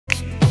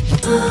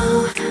Welcome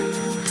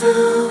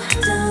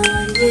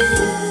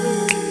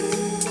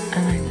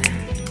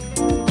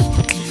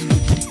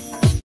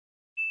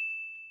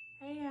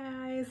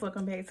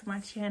back to my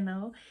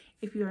channel.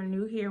 If you are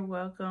new here,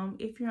 welcome.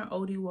 If you're an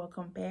oldie,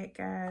 welcome back,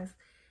 guys.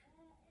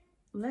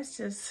 Let's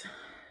just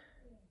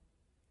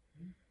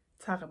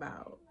talk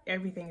about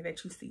everything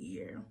that you see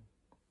here.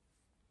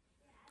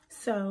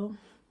 So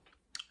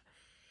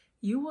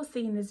you will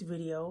see in this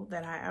video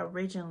that I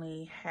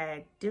originally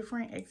had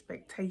different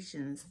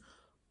expectations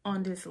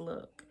on this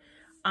look.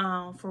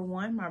 For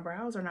one, my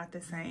brows are not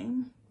the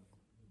same.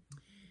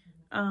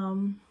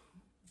 I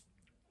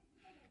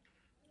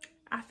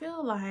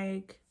feel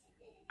like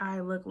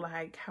I look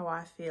like how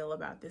I feel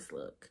about this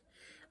look.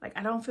 Like,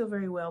 I don't feel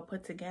very well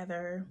put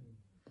together.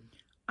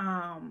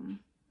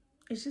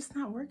 It's just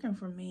not working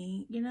for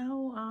me, you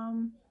know.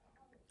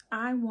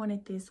 I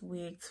wanted this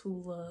wig to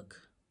look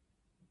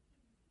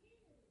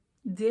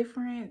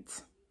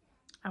different.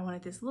 I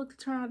wanted this look to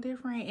turn out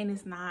different, and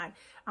it's not.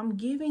 I'm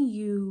giving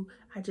you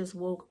I just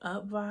woke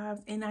up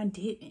vibes, and I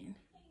didn't.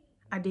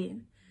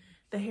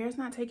 The hair's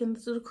not taking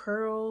to the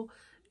curl.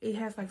 It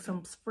has like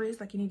some spritz,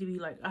 like you need to be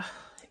like,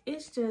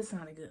 it's just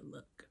not a good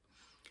look.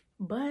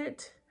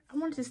 But I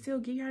wanted to still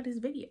give y'all this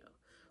video.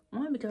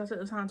 One, because I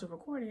took the time to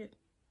record it.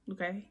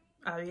 Okay,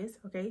 obvious,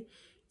 okay.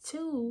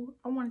 Two,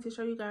 I wanted to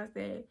show you guys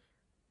that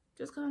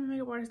just because I'm a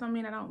makeup artist don't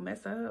mean I don't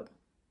mess up.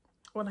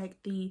 Or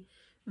like the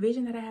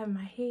vision that I have in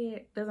my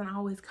head doesn't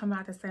always come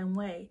out the same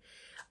way.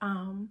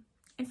 And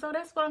so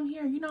that's what I'm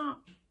here. You know,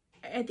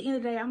 at the end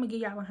of the day, I'm gonna give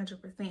y'all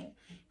 100%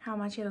 how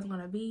my channel's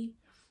gonna be.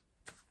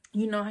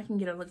 You know, I can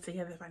get a look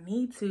together if I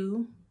need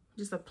to,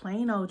 just a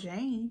plain old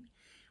Jane.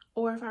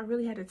 Or if I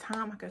really had the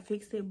time, I could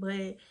fix it.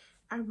 But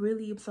I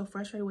really am so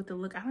frustrated with the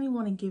look. I don't even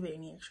want to give it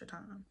any extra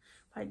time.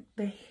 Like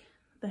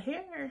the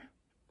hair.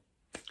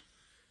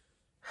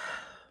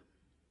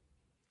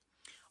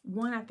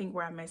 One, I think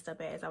where I messed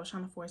up at is I was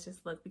trying to force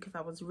this look because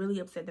I was really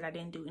upset that I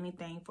didn't do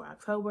anything for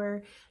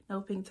October.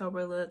 No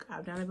Pinktober look.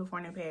 I've done it before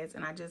in the past,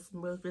 and I just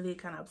was really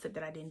kind of upset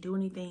that I didn't do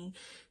anything.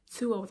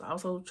 Two, I was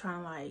also trying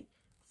to like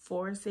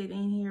force it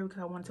in here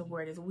because I wanted to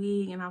wear this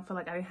wig, and I feel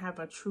like I didn't have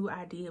a true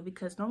idea,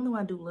 because normally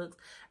when I do looks,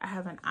 I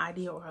have an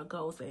idea or a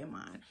goal set in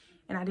mind,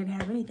 and I didn't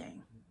have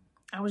anything.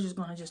 I was just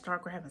going to just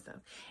start grabbing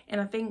stuff, and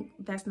I think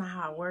that's not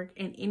how I work.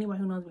 And anyone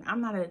who knows me,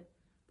 I'm not a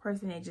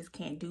person that just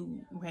can't do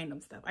random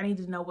stuff. I need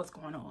to know what's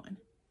going on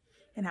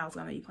and how it's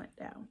going to be planned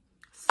out.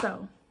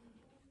 So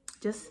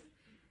just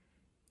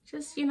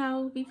you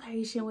know, be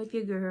patient with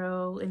your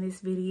girl in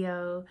this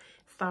video.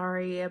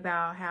 Sorry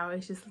about how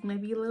it's just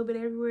maybe a little bit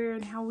everywhere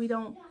and how we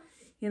don't,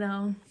 you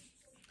know.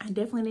 I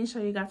definitely didn't show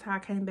you guys how I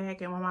came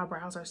back and why my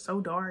brows are so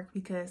dark,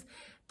 because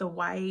the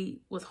white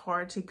was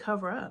hard to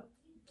cover up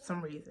for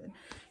some reason.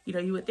 You know,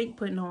 you would think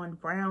putting on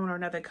brown or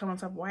another color on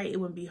top of white, it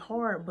wouldn't be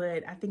hard,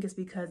 but I think it's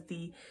because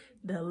the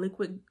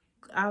liquid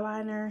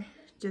eyeliner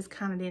just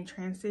kind of didn't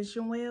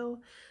transition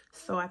well.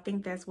 So I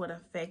think that's what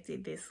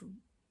affected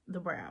the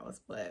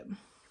brows. But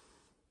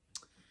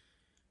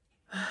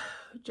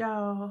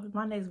y'all,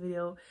 my next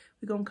video,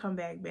 we're gonna come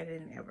back better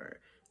than ever.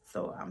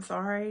 So I'm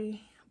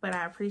sorry, but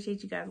I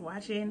appreciate you guys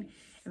watching,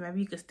 and maybe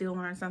you could still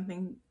learn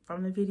something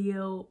from the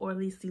video, or at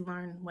least you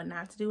learn what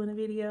not to do in the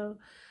video.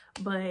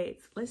 But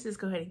let's just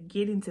go ahead and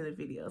get into the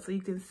video so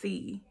you can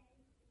see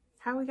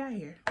how we got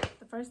here.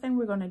 The first thing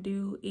we're gonna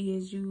do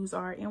is use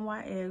our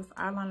NYX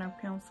eyeliner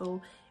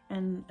pencil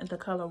in the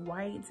color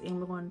white, and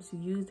we're going to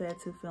use that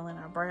to fill in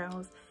our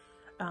brows.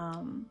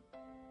 I'm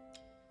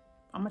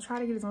gonna try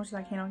to get as much as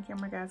I can on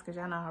camera, guys, because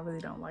y'all know I really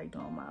don't like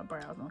doing my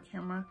brows on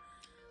camera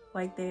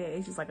like that.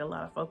 It's just like a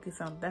lot of focus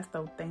on, that's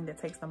the thing that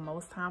takes the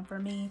most time for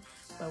me.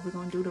 But we're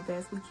gonna do the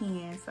best we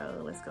can,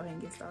 so let's go ahead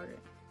and get started.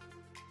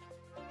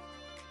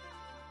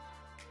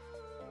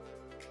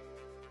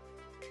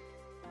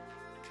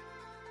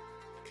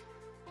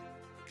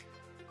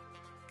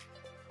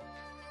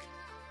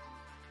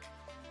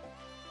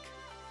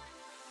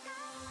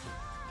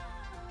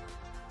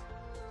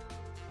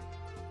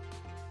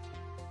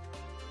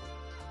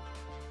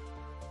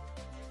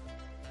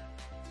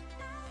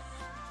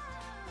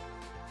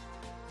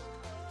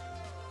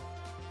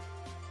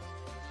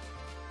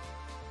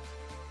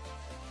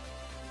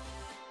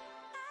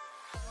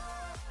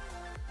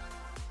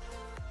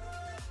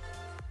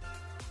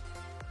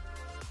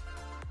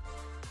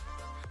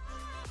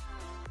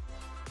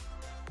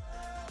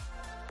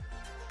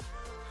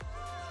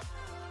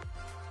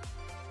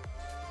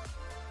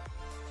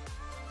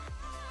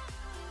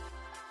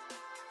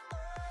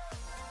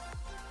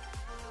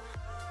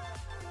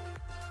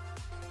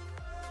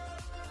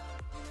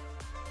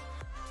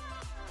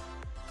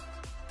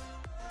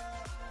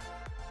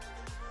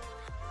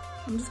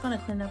 I'm just going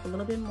to clean up a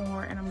little bit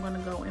more, and I'm going to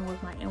go in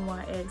with my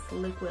NYX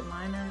liquid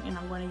liner, and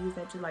I'm going to use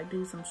that to like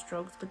do some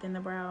strokes within the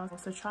brows.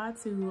 So try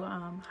to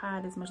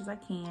hide as much as I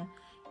can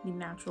the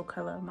natural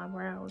color of my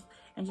brows,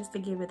 and just to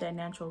give it that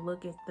natural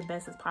look is the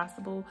best as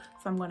possible.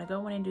 So I'm going to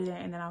go in and do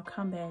that, and then I'll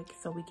come back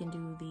so we can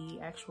do the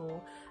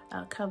actual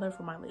color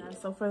for my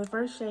lids. So for the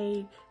first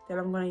shade that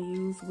I'm going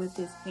to use with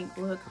this pink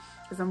look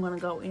is I'm going to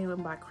go in with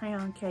my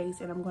crayon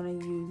case, and I'm going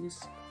to use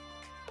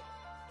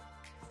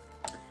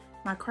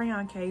my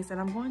crayon case, and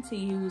I'm going to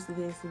use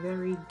this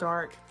very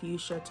dark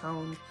fuchsia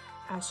tone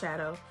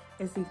eyeshadow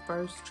as the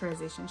first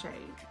transition shade.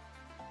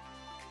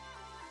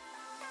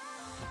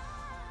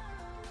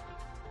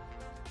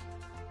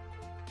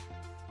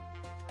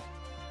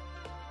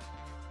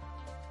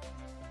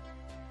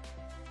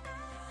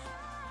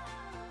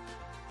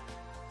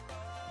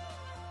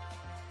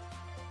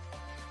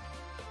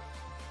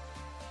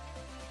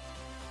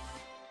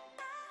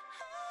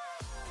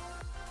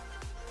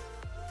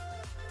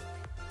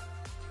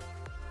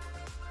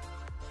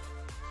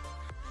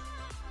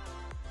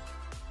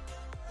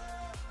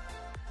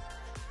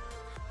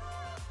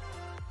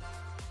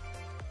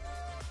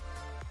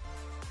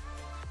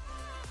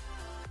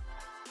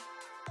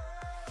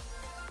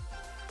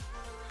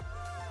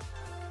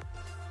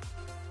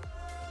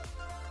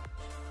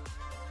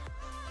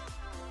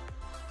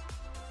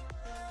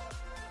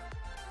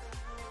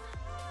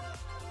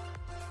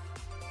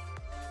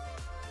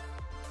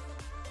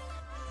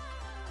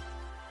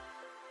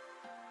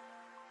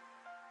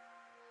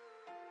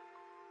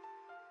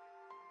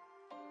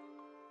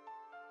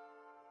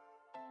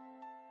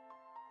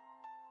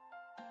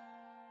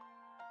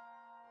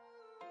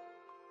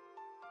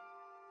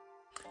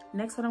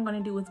 Next, what I'm going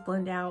to do is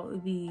blend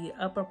out the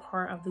upper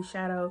part of the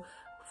shadow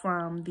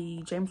from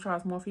the James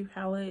Charles Morphe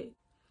palette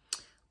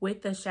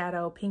with the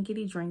shadow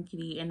Pinkity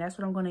Drinkity, and that's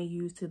what I'm going to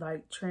use to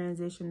like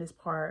transition this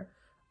part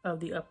of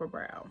the upper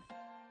brow.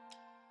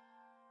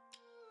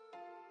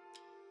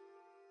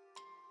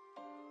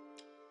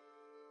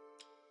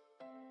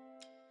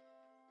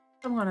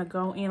 I'm going to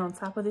go in on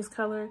top of this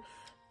color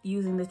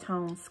using the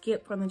tone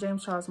Skip from the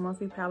James Charles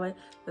Morphe palette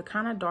to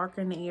kind of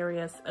darken the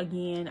areas.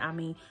 Again, I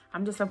mean,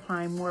 I'm just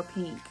applying more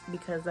pink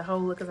because the whole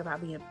look is about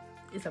being,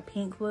 it's a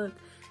pink look,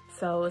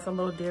 so it's a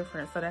little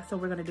different. So that's what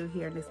we're going to do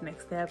here in this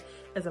next step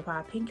is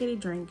apply Pinkity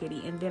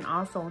Drinkity, and then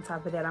also on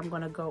top of that I'm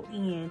going to go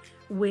in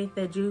with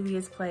the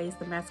Juvia's Place,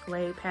 the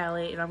Masquerade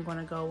palette, and I'm going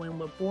to go in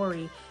with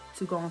Bori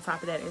to go on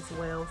top of that as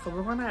well. So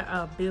we're going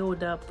to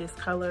build up this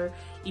color.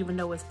 Even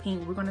though it's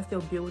pink, we're going to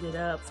still build it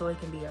up so it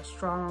can be a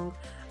strong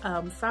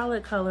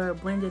solid color,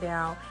 blend it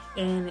out,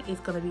 and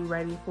it's going to be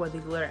ready for the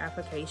glitter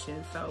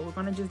application. So we're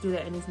going to just do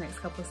that in these next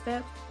couple of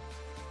steps.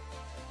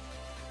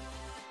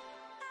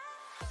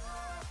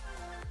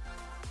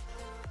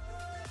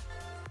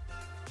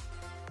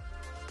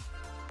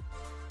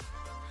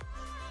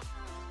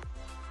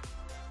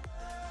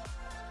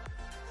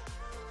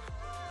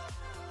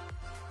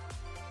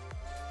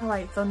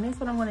 Alright, so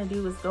next what I'm going to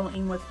do is go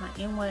in with my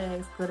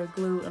NYX glitter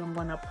glue, and I'm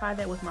going to apply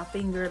that with my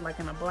finger like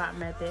in a block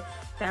method.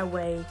 That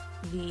way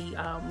the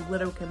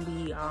glitter can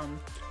be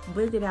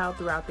blended out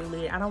throughout the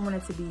lid. I don't want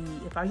it to be,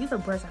 if I use a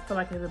brush, I feel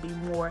like it'll be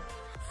more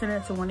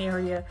centered to one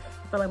area.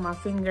 I feel like my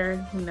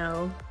finger, you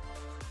know,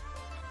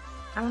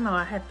 I don't know,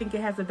 I think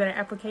it has a better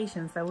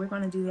application. So we're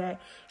going to do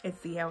that and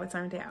see how it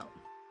turned out.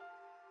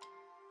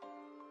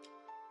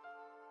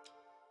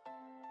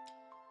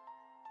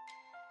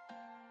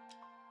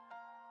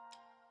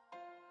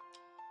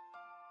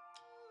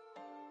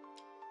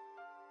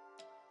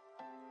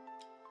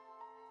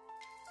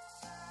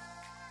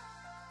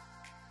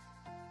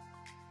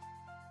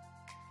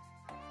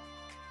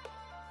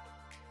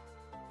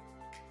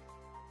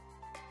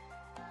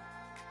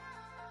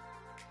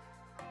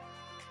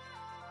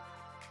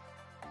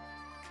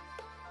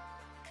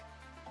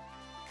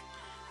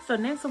 So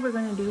next what we're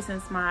going to do,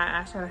 since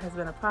my eyeshadow has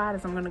been applied,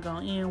 is I'm going to go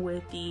in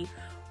with the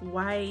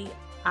white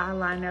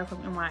eyeliner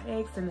from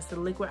NYX, and it's the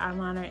liquid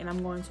eyeliner, and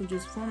I'm going to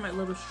just form a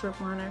little strip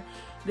liner.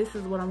 This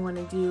is what I'm going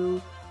to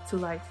do to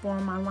like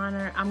form my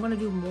liner. I'm going to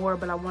do more,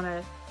 but I want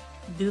to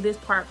do this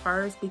part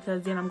first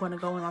because then I'm going to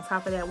go in on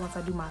top of that once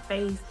I do my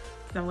face,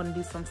 because I'm going to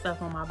do some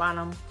stuff on my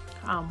bottom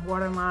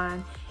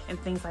waterline and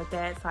things like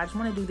that. So I just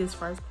want to do this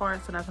first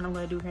part, so that's what I'm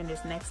going to do here in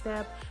this next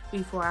step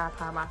before I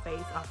apply my face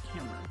off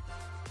camera.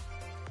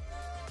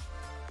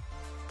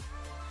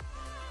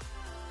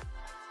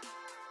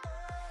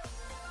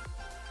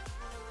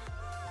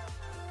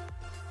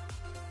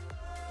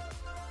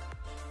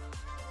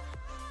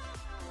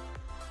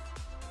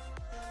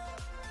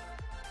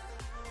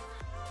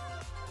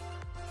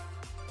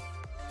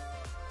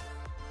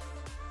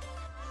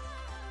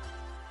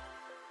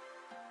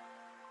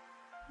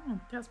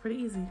 That's pretty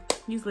easy.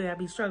 Usually I'd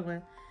be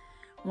struggling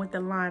with the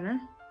liner.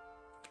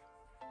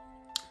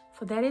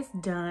 So that is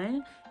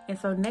done. And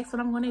so next what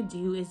I'm going to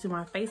do is do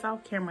my face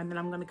off camera, and then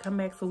I'm going to come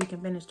back so we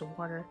can finish the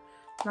water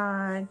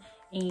line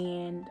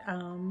and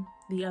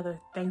the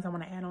other things I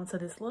want to add on to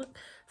this look.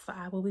 So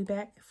I will be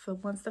back for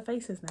once the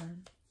face is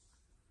done.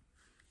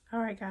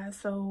 Alright guys,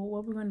 so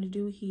what we're going to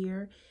do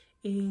here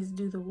is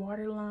do the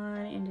water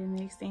line and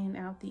then extend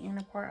out the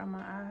inner part of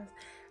my eyes.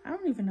 I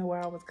don't even know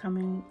where I was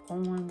coming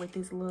on with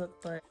this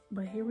look, but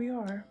here we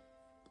are.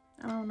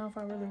 I don't know if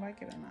I really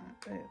like it or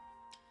not, but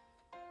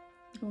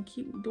I'm gonna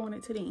keep doing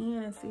it to the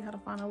end and see how the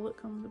final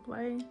look comes into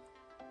play.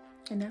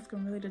 And that's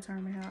gonna really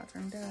determine how it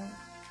turned out.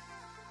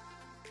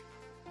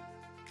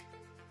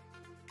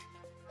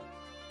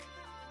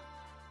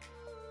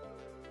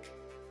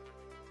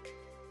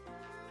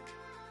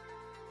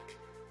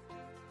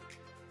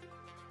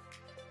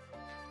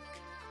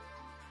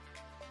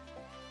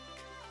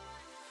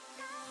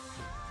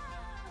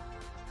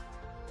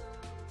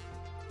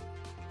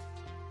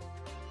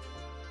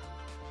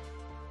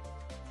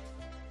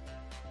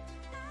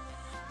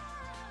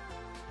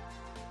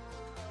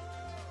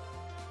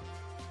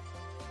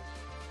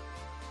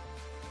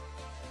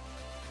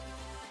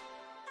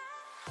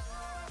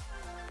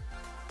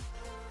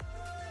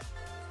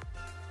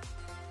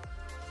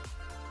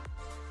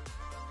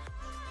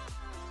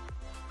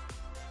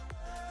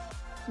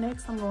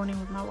 Next, I'm going in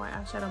with my white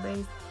eyeshadow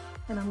base,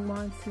 and I'm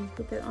going to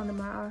put that under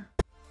my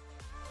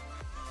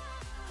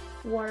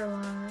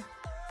waterline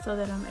so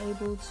that I'm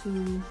able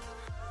to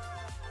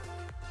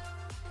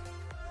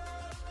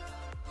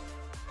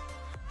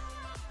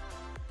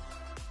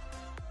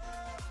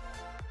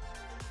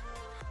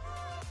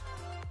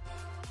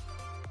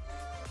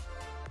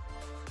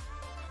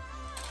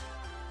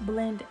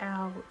blend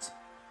out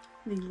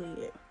the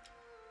lid.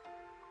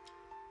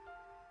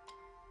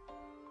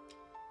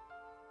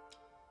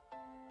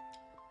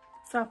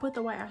 So I put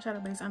the white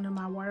eyeshadow base under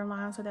my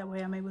waterline so that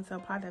way I'm able to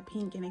apply the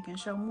pink and it can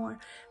show more,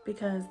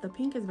 because the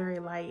pink is very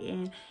light,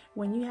 and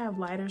when you have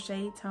lighter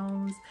shade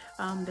tones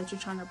that you're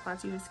trying to apply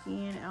to your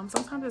skin,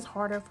 sometimes it's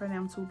harder for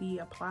them to be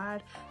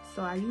applied.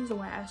 So I use the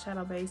white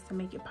eyeshadow base to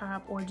make it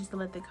pop, or just to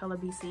let the color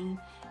be seen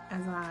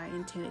as I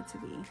intend it to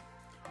be.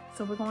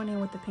 So we're going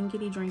in with the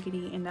pinkity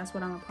drinkity, and that's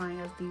what I'm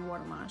applying as the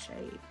waterline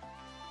shade.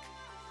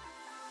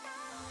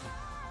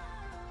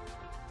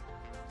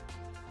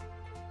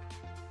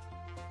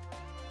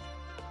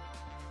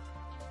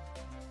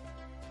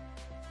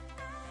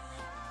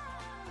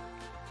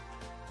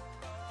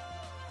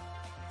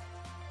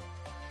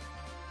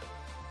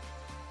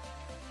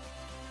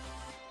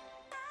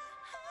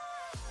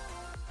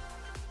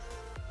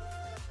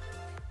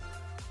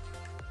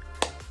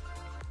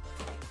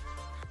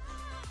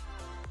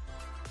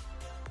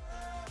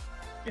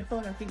 I feel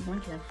like I keep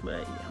blinking,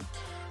 but yeah.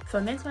 So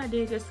next, what I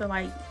did just to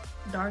like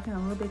darken a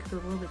little bit because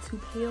it's a little bit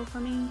too pale for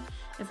me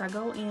is I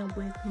go in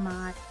with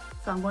my,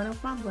 so I'm going in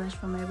with my blush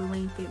from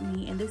Maybelline Fit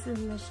Me, and this is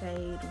in the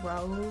shade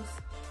Rose,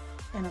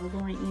 and I'm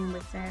going in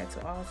with that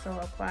to also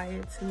apply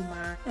it to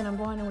my, and I'm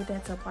going in with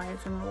that to apply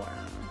it to my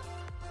waterline.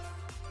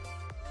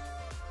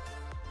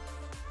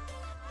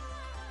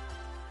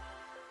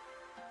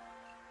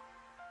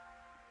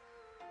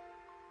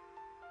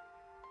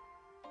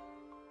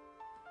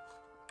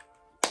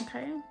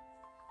 Okay.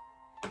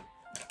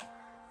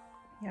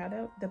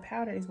 Yeah, the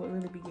powder is what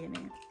really be getting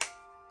it.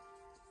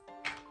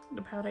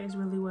 The powder is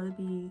really what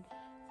be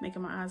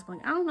making my eyes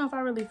blink. I don't know if I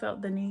really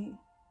felt the need.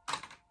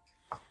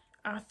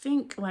 I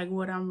think like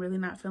what I'm really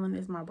not feeling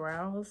is my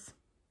brows.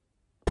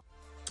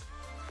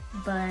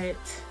 But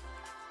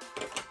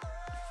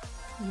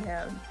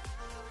yeah,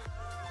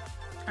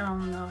 I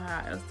don't know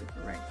how else to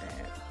correct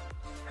that.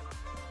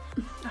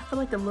 I feel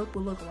like the look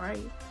will look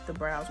right. The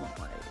brows won't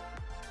right.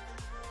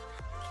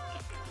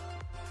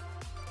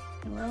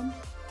 Well,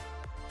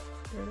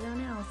 there they are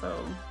now,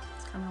 so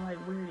it's kind of like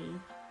weirdy.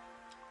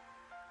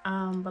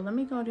 But let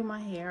me go do my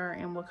hair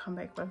and we'll come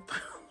back for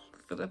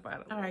the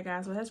final. All right,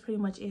 guys, well, that's pretty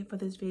much it for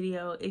this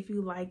video. If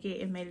you like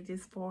it and made it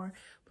this far,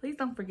 please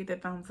don't forget to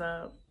thumbs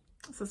up,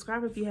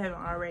 subscribe if you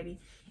haven't already,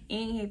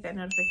 and hit that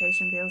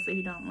notification bell so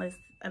you don't miss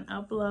an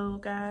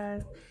upload,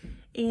 guys.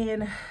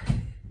 And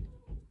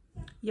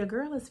your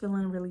girl is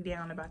feeling really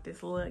down about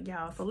this look,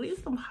 y'all, so leave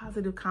some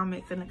positive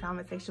comments in the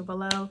comment section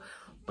below,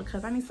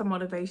 because I need some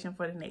motivation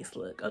for the next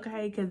look,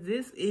 okay? Because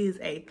this is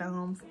a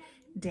thumbs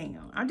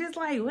down. I'm just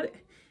like, what?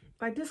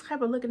 Like this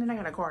type of look, and then I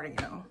got a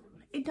cardigan on.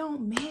 It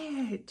don't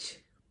match.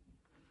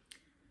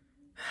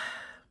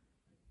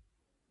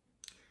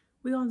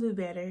 We're gonna do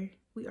better.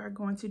 We are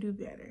going to do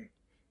better.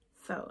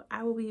 So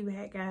I will be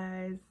back,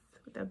 guys,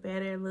 with a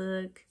better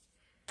look.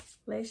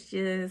 Let's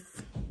just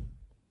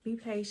be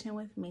patient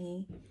with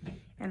me,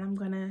 and I'm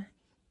gonna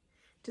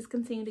just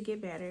continue to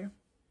get better.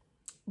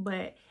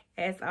 But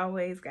as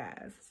always,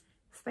 guys,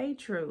 stay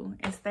true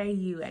and stay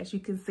you. As you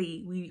can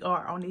see, we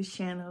are on this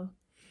channel,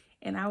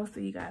 and I will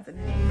see you guys in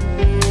the next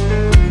video.